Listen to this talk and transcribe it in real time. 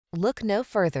Look no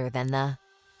further than the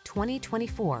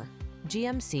 2024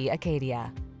 GMC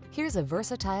Acadia. Here's a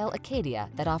versatile Acadia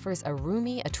that offers a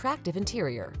roomy, attractive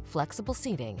interior, flexible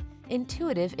seating,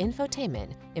 intuitive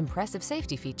infotainment, impressive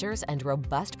safety features, and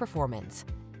robust performance.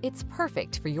 It's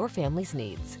perfect for your family's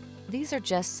needs. These are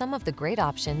just some of the great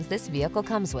options this vehicle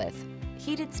comes with: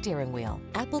 heated steering wheel,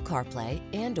 Apple CarPlay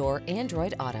and/or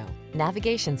Android Auto,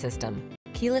 navigation system,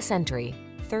 keyless entry,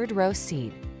 third row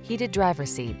seat, heated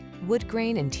driver's seat,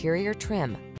 Woodgrain Interior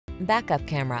Trim, backup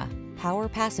camera, power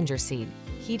passenger seat,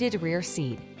 heated rear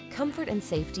seat. Comfort and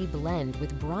safety blend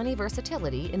with brawny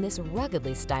versatility in this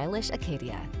ruggedly stylish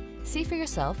Acadia. See for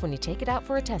yourself when you take it out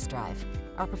for a test drive.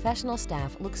 Our professional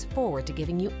staff looks forward to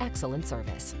giving you excellent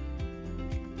service.